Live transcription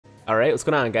Alright, what's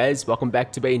going on guys? Welcome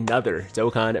back to another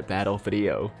Dokkan battle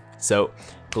video. So,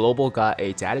 Global got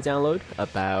a data download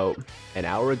about an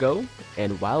hour ago,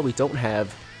 and while we don't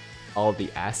have all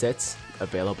the assets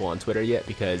available on Twitter yet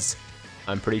because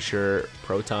I'm pretty sure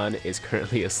Proton is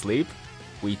currently asleep,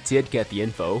 we did get the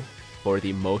info for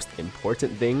the most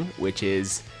important thing, which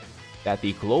is that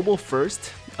the Global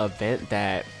First event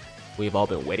that we've all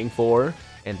been waiting for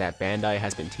and that Bandai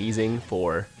has been teasing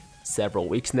for several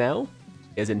weeks now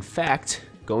is in fact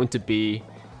going to be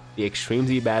the Extreme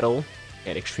Z battle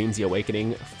and Extreme Z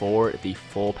Awakening for the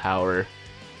full power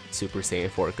Super Saiyan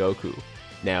 4 Goku.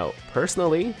 Now,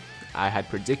 personally, I had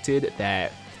predicted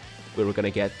that we were going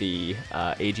to get the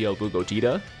AGL Blue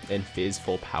Gogeta and Fizz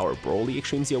full power Broly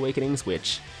Extreme Z Awakenings,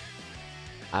 which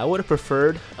I would have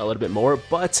preferred a little bit more,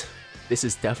 but this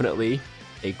is definitely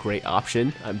a great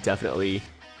option. I'm definitely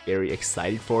very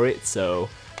excited for it. So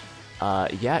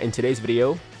yeah, in today's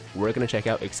video, we're going to check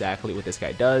out exactly what this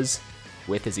guy does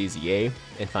with his EZA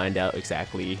and find out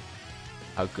exactly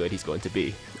how good he's going to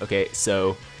be. Okay,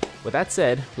 so with that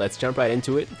said, let's jump right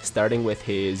into it, starting with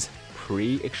his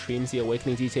pre-Extreme Z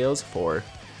Awakening details for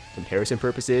comparison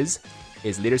purposes.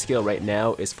 His leader skill right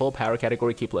now is full power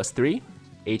category Ki plus 3,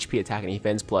 HP attack and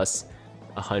defense plus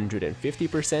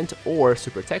 150%, or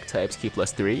super tech types Ki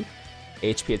plus 3,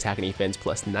 HP attack and defense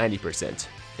plus 90%.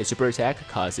 His super attack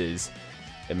causes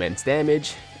immense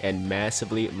damage and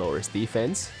massively lowers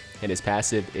defense, and his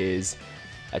passive is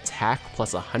attack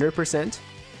plus 100%,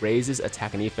 raises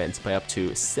attack and defense by up to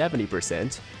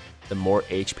 70%. The more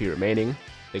HP remaining,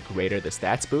 the greater the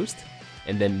stats boost,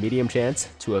 and then medium chance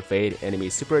to evade enemy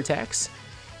super attacks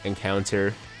and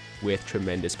counter with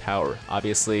tremendous power.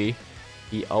 Obviously,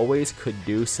 he always could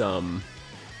do some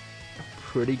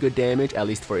pretty good damage, at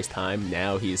least for his time.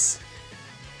 Now he's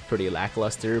pretty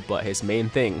lackluster, but his main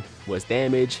thing was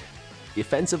damage.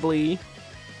 Defensively,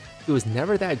 he was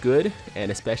never that good, and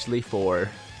especially for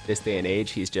this day and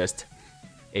age, he's just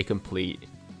a complete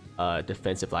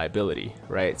defensive liability,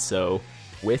 right? So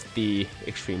with the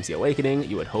Extreme Z Awakening,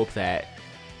 you would hope that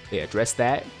they address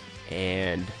that,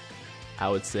 and I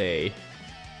would say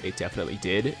they definitely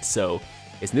did. So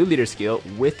his new leader skill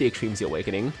with the Extreme Z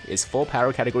Awakening is full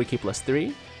power category Ki plus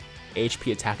 3,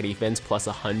 HP attack and defense plus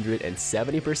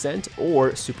 170%,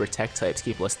 or super tech types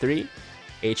Ki plus 3,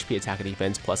 HP attack and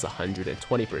defense plus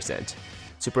 120%.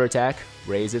 Super attack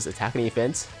raises attack and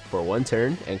defense for 1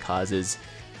 turn and causes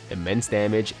immense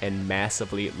damage and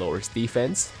massively lowers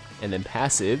defense. And then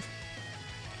passive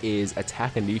is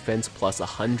attack and defense plus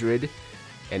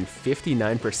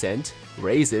 159%,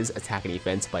 raises attack and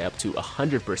defense by up to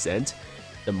 100%.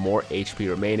 The more HP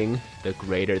remaining, the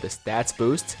greater the stats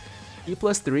boost. Ki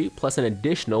plus 3 plus an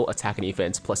additional attack and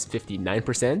defense plus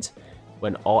 59%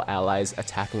 when all allies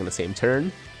attacking on the same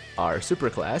turn are super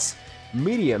class.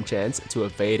 Medium chance to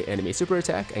evade enemy super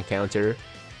attack and counter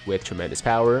with tremendous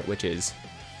power, which is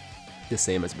the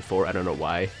same as before. I don't know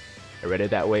why I read it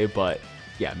that way, but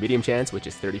yeah, medium chance, which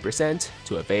is 30%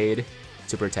 to evade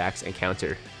super attacks and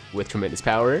counter with tremendous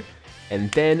power,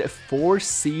 and then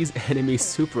foresees enemy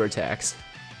super attacks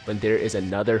when there is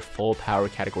another full power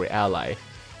category ally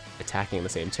attacking in the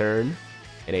same turn,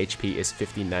 and HP is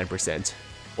 59%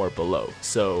 or below.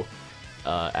 So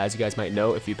as you guys might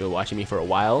know, if you've been watching me for a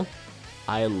while,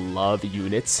 I love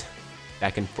units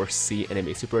that can foresee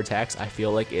enemy super attacks. I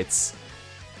feel like it's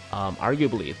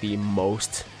arguably the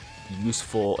most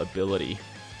useful ability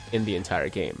in the entire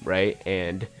game, right?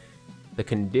 And the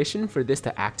condition for this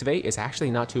to activate is actually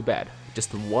not too bad.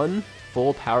 Just 1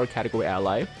 full power category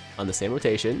ally on the same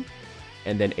rotation,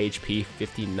 and then HP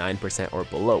 59% or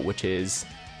below, which is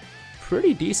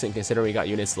pretty decent considering we got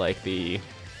units like the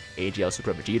AGL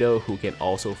Super Vegito who can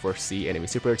also foresee enemy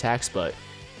super attacks, but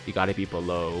you gotta be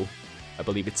below, I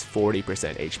believe it's 40%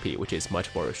 HP, which is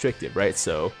much more restrictive, right?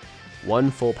 So 1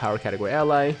 full power category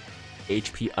ally,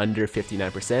 HP under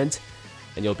 59%,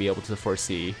 and you'll be able to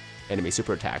foresee enemy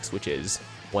super attacks, which is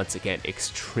once again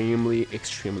extremely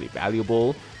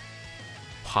valuable,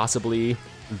 possibly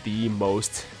the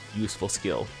most useful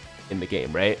skill in the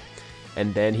game, right?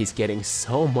 And then he's getting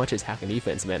so much attack and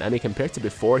defense, man. I mean, compared to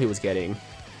before, he was getting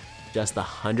just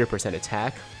 100%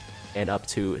 attack and up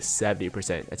to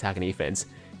 70% attack and defense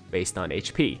based on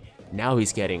HP. Now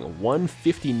he's getting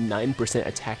 159%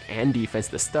 attack and defense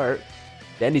to start,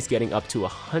 then he's getting up to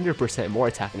 100% more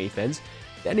attack and defense,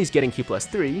 then he's getting Ki plus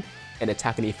 3 and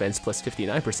attack and defense plus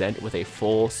 59% with a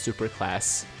full super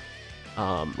class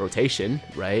rotation,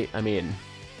 right? I mean,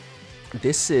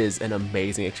 this is an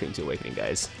amazing Extreme Z Awakening,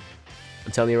 guys.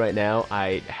 I'm telling you right now,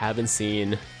 I haven't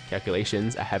seen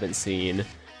calculations, I haven't seen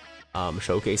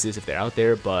showcases if they're out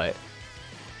there, but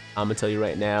I'm gonna tell you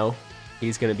right now,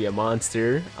 He's gonna be a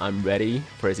monster. I'm ready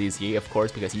for his EZA, of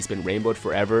course, because he's been rainbowed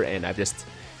forever, and I've just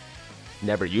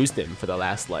never used him for the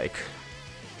last like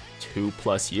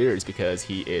 2+ years because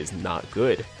he is not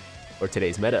good for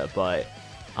today's meta. But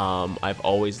I've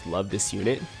always loved this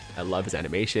unit. I love his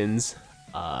animations.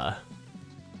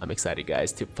 I'm excited,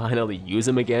 guys, to finally use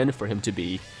him again, for him to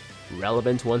be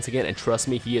relevant once again. And trust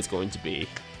me, he is going to be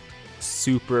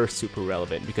super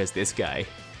relevant, because this guy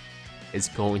is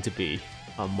going to be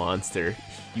a monster.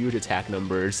 Huge attack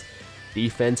numbers.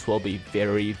 Defense will be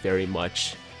very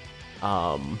much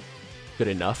good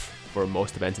enough for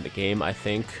most events in the game. I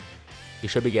think he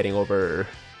should be getting over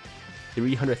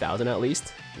 300,000 at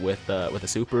least with a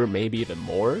super, maybe even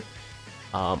more.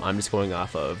 I'm just going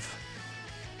off of,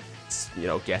 you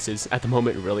know, guesses at the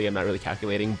moment. Really, I'm not really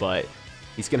calculating, but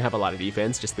he's gonna have a lot of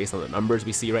defense just based on the numbers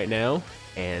we see right now,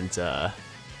 and the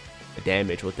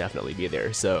damage will definitely be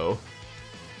there. So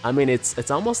I mean,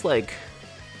 it's almost like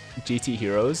GT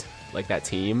Heroes, like that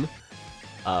team,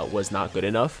 was not good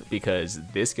enough, because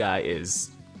this guy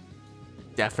is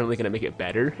definitely gonna make it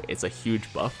better. It's a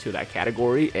huge buff to that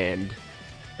category, and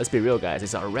let's be real, guys,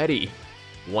 it's already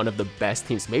one of the best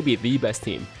teams, maybe the best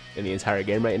team in the entire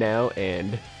game right now.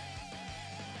 And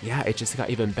yeah, it just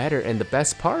got even better. And the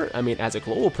best part, I mean, as a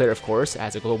global player, of course,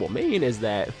 as a global main, is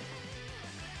that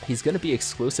he's gonna be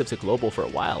exclusive to global for a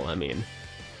while. I mean,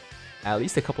 at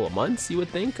least a couple of months, you would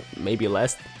think, maybe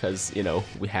less, because, you know,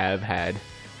 we have had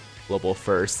global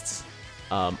firsts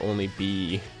only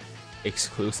be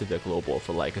exclusive to global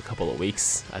for like a couple of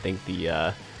weeks. I think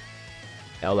the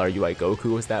LRUI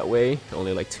Goku was that way,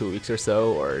 only like 2 weeks or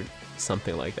so, or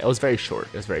something like that. It was very short.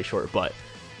 It was very short, but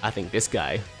I think this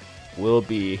guy will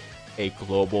be a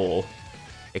global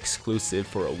exclusive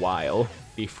for a while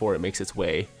before it makes its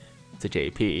way to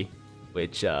JP,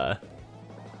 which I'm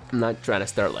not trying to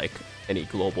start like any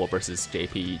global versus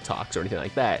JP talks or anything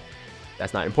like that.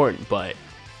 That's not important, but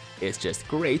it's just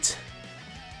great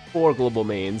for global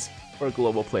mains, for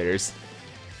global players,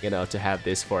 you know, to have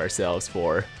this for ourselves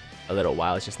for a little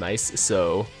while. It's just nice.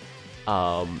 So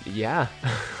yeah,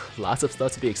 lots of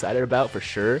stuff to be excited about for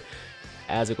sure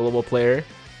as a global player.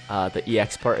 The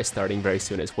EX part is starting very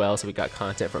soon as well, so we got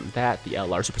content from that. The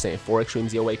LR Super Saiyan 4 Extreme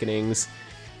Z Awakenings,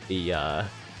 the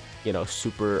you know,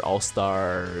 Super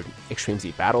All-Star Extreme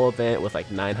Z Battle event with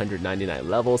like 999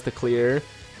 levels to clear.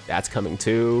 That's coming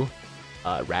too.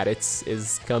 Raditz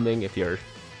is coming if you're,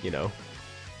 you know,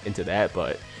 into that,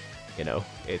 but you know,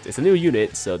 it's a new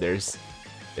unit, so there's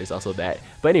also that.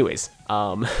 But anyways,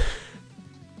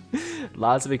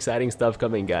 lots of exciting stuff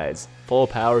coming, guys. Full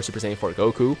power Super Saiyan 4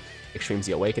 Goku, Extreme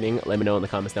Z Awakening. Let me know in the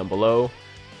comments down below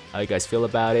how you guys feel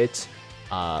about it.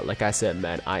 Like I said,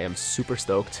 man, I am super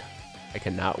stoked. I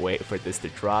cannot wait for this to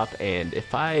drop, and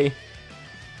if I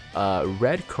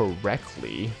read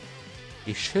correctly,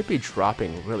 it should be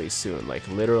dropping really soon, like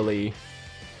literally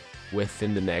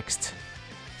within the next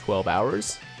 12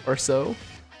 hours or so.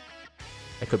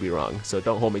 I could be wrong, so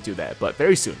don't hold me to that, but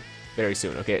very soon,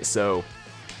 okay? So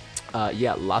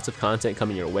yeah, lots of content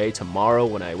coming your way tomorrow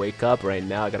when I wake up. Right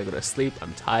now I gotta go to sleep.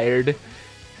 I'm tired,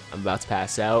 I'm about to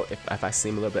pass out. If I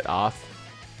seem a little bit off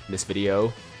in this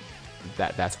video,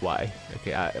 that's why.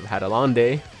 Okay, I've had a long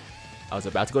day, I was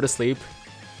about to go to sleep,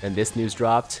 and this news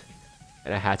dropped,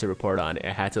 and I had to report on it.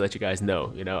 I had to let you guys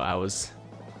know. You know, I was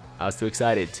too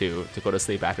excited to go to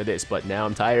sleep after this, but now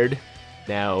I'm tired.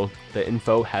 Now the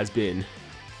info has been,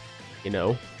 you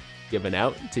know, given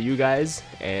out to you guys,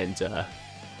 and I'm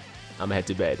gonna head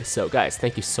to bed. So guys,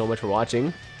 thank you so much for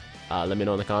watching. Let me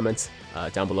know in the comments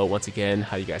down below once again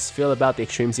how you guys feel about the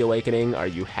Extreme Z Awakening. Are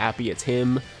you happy it's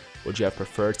him? Would you have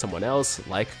preferred someone else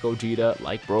like Gogeta,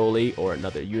 like Broly, or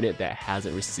another unit that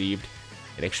hasn't received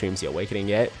an Extreme Z Awakening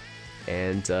yet?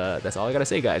 And that's all I gotta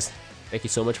say, guys. Thank you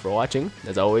so much for watching.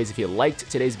 As always, if you liked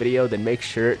today's video, then make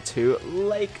sure to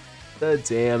like the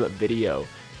damn video.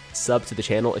 Sub to the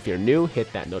channel if you're new,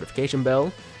 hit that notification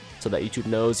bell so that YouTube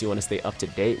knows you want to stay up to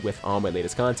date with all my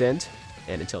latest content.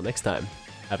 And until next time,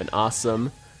 have an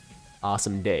awesome,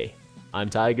 awesome day. I'm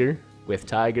Tiger with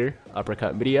Tiger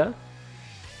Uppercut Media,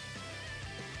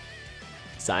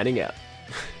 signing out.